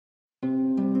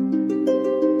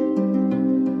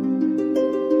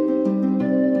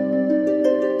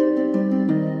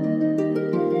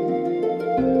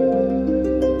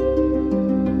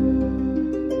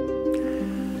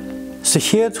Sa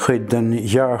chéad chuid den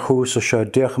dhearchús a seo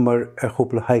deachmar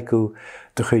cúpla haiku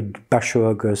de chuid baisio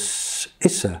agus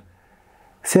isa.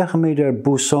 Fecha méid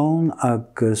búsón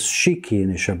agus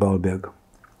sícín is a balbeag.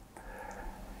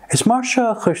 Is mar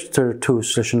seo chuistar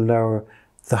tús leis an leabhar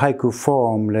the haiku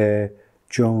form le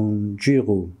Joan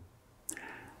Giroux.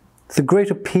 The great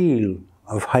appeal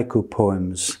of haiku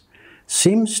poems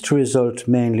seems to result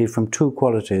mainly from two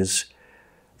qualities: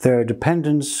 their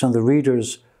dependence on the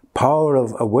reader's power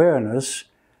of awareness,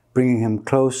 bringing him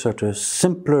closer to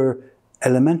simpler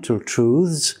elemental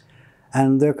truths,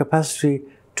 and their capacity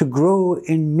to grow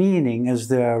in meaning as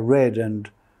they are read and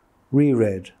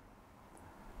reread.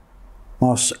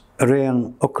 Mas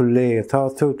réan oculé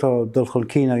tá tútá dulchol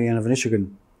cína dhéanamh in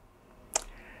Michigan.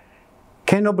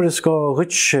 Cén obair is gá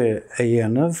ritse a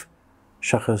dhéanamh,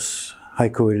 seachas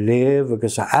haiku léamh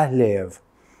agus a athléamh.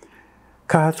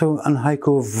 Caithfidh an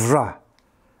haiku bhra,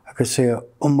 agus é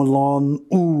umláin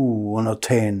an a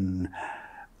tain.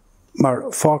 Mar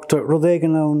fágtar rud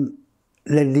éigean ann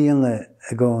le líana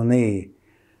a gáin é.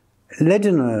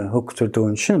 Leideanna thugtar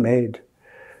dúin sin méid.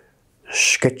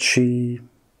 Sketchy,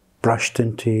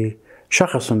 brastinty,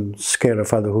 seachas an scéir a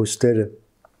fada hús deire.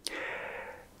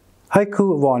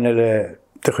 Haiku bháin le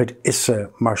de chuid isa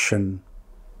mar sin.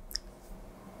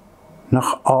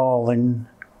 Nach álinn,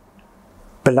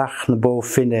 belach na bó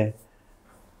finne,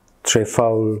 tre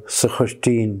fáil sa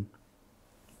chuirtín.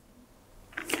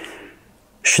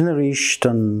 Sin a ríist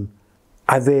an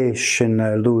avéis sin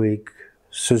a luig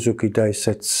Suzuki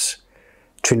Daisets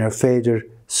trín ar féidir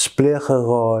spléacha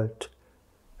ráid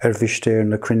ar bhistéir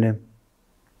na crinne.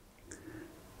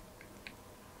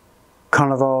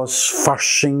 Canavás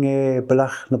farsing é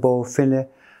belach na bó finne,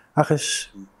 achas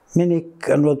minic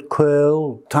an rud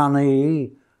cúil tána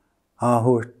í a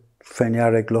thuairt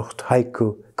féinarag lucht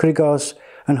haiku. Crigás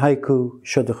an haiku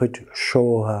seo de chuid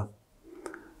seótha.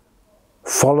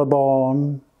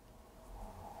 Follabán,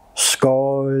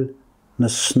 scáil na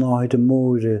snáid a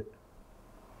múide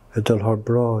a dul thar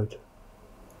bráid.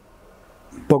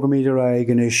 Bogam iad ar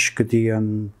aigean is go dtí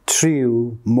an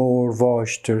tríú mór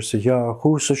bháistear sa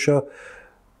dhearchús a seo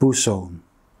búsón.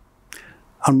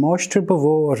 An máistear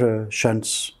bhóra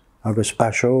seans agus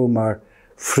baisio mar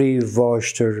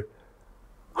phríomhmháistear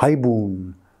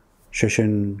haibún sé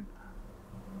sin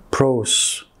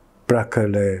prós braca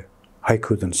le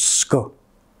haiku den sco.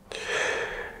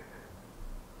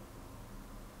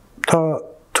 Tá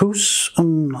tús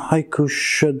an haiku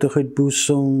seo de chuid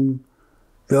búsón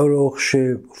bheoróch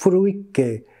sé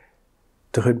fuairhuice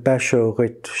de chuid baisio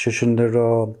chuid sé sin de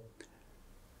rá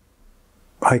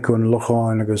haiku an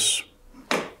locháin agus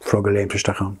froga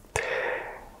léimteisteachán.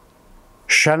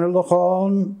 Seanna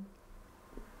locháin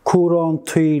cúrán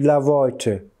tí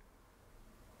leháite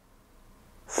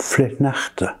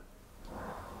flitneachta.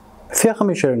 Fecha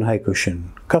mé sé an haiku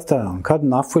sin, cad an, cad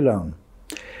an afhuil an.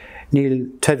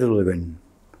 Níl tedal agin.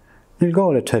 Níl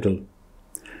gála tedal.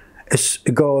 Is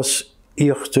I gás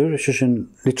íochtar sé sin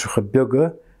litracha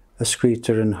beaga a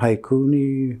scrítar an haiku,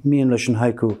 ní míon leis an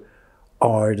haiku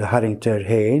áard a haringta ar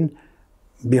héin,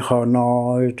 bíchar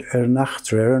náid ar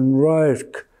nachtar ar an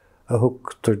ráirc a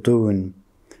thugtar dúin.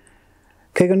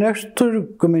 Cé an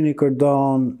eirtar go minic ar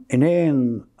dáin in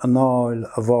éon an áil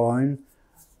a bháin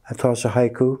atá sa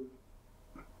haiku,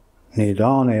 ní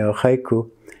dáin é a haiku,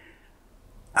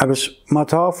 agus má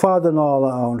tá fad an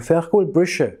ála ann feachhfuil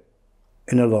brise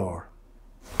ina lár.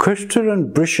 Cuirtar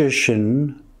an brise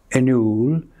sin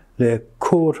inúil le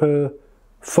cótha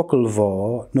focail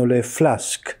bhá nó le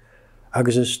flasc,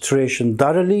 agus is tar éis an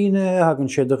daralíne hagann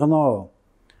siad a gná.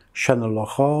 Seanna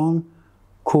locháin,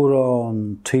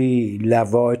 cúrán tí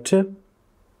leháite,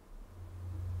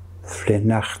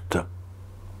 flitneachta.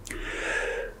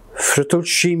 Fritul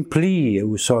siimplí a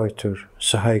úsáitar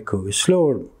sa haiku, is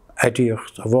slór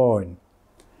adíocht a bháin.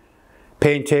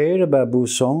 Péintéir a ba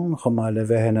búsón chumá le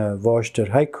bheithéna bháistear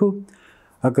haiku,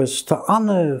 agus tá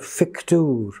anna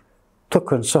fictúr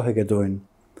tucan soithaige dóin,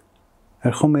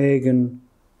 ar chum éigean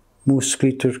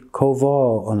músclítar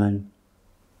cóhá anain.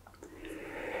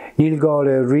 Níl gá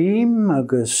le rím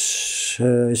agus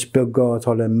is beag gá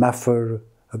tá le mafar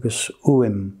agus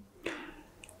uim.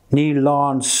 Níl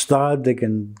lán stad ag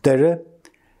an deire,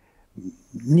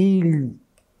 níl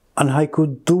an haiku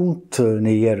dúnta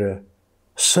na dheire,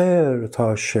 séir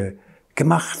atá sé,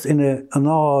 gemacht ina an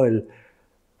áil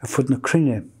a fud na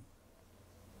crinne.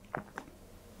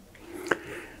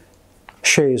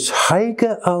 Sé is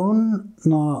haige ann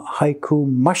ná haiku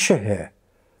maisithe,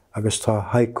 agus tá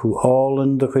haiku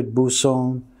álan de chuid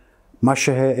búsón,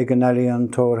 maisithe ag an ealaíon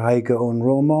tóir haige ón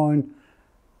Rómáin,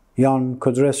 Jan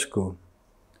Codrescu.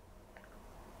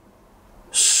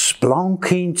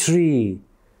 Spláncín trí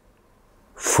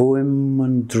Foim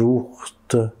an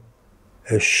droogte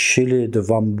a sille de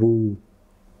bamboo.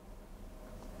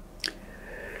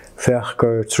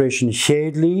 Vergur treis an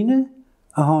chéadlíne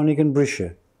a tháinig an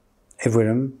brise, I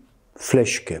bhuirim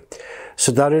fleisce.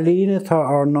 Sa dar a líne tá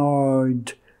ar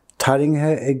náid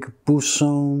taringthe ag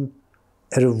búsán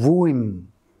ar a bhuaim.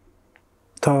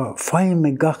 Tá feim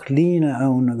ag gach líne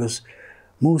ann agus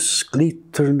mús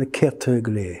glítar na cete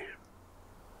go léir.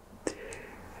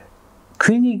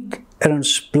 Cuinig ar an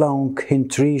splánc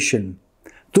hintrísin,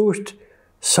 dúirt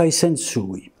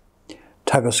saisensúi,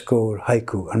 tagas gór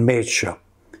haiku an méid seo.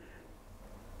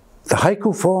 The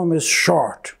haiku form is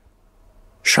short,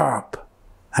 sharp,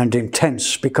 and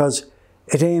intense because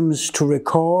it aims to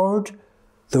record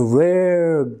the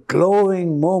rare,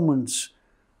 glowing moments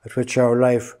at which our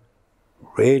life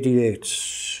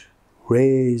radiates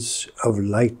rays of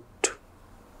light.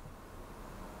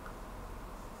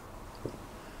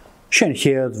 Sin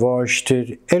chéad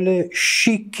bháistir eile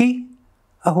síci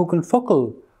a thug an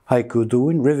focail haiku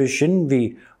dúin, ribh sin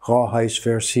bhí ráthais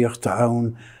versiachta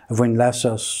ann a bhain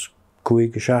lesas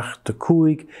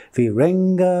 5-7, bhí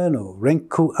renga nó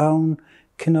renku ann,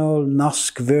 cinál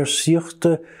nasc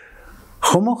versiachta,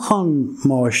 chumachan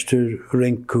máistir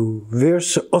renku,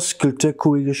 versa oscailte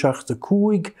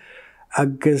 5-7,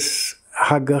 agus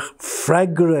hagach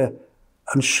freigre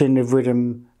an sin a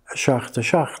bhuirim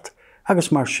 7-7,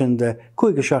 agus mar sin de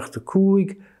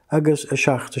 5-7 agus a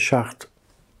 7-7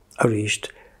 a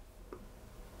ríist.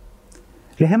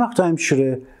 Le hemacht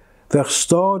aimsere bheith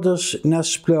stádas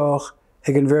nespleach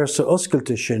ag an versa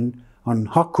oscailte sin an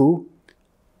haku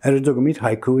ar a dogamid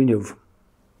haiku inniuh.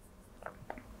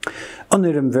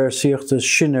 Anirim versiachtas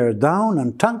sin ar daun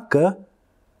an tanka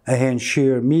a hen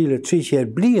siar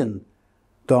 1300 blian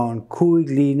dan 5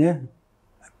 líne,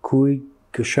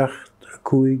 5-7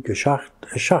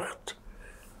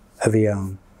 a bhí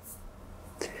ann.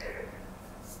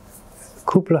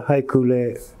 Cúpla haiku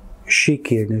le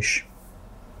sícéirnis.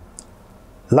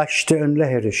 Laiste an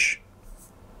lehéiris,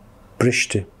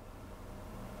 briste,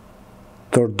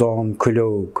 dordán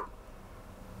cuilóg.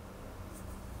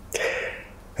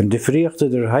 An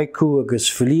difríochta der haiku agus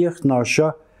filíocht ná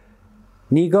seo,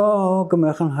 ní gá go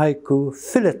meach an haiku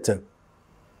fillete.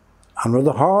 An rud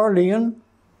a hálíon,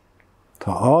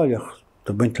 tá áileach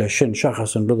do buint le sin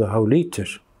seachas an rud a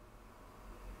hálítir.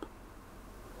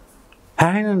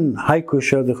 Hain an haiku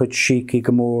seo de chud síci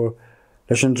go mór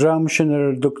leis an drám sin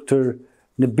ar dúchtar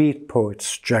na beat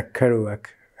poets Jack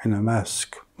Kerouac in a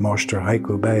mask, Master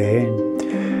haiku bei hain.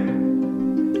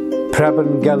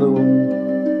 Praban galún,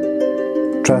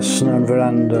 trasna an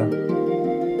veranda,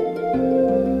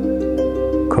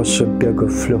 cosa beag o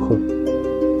flucha.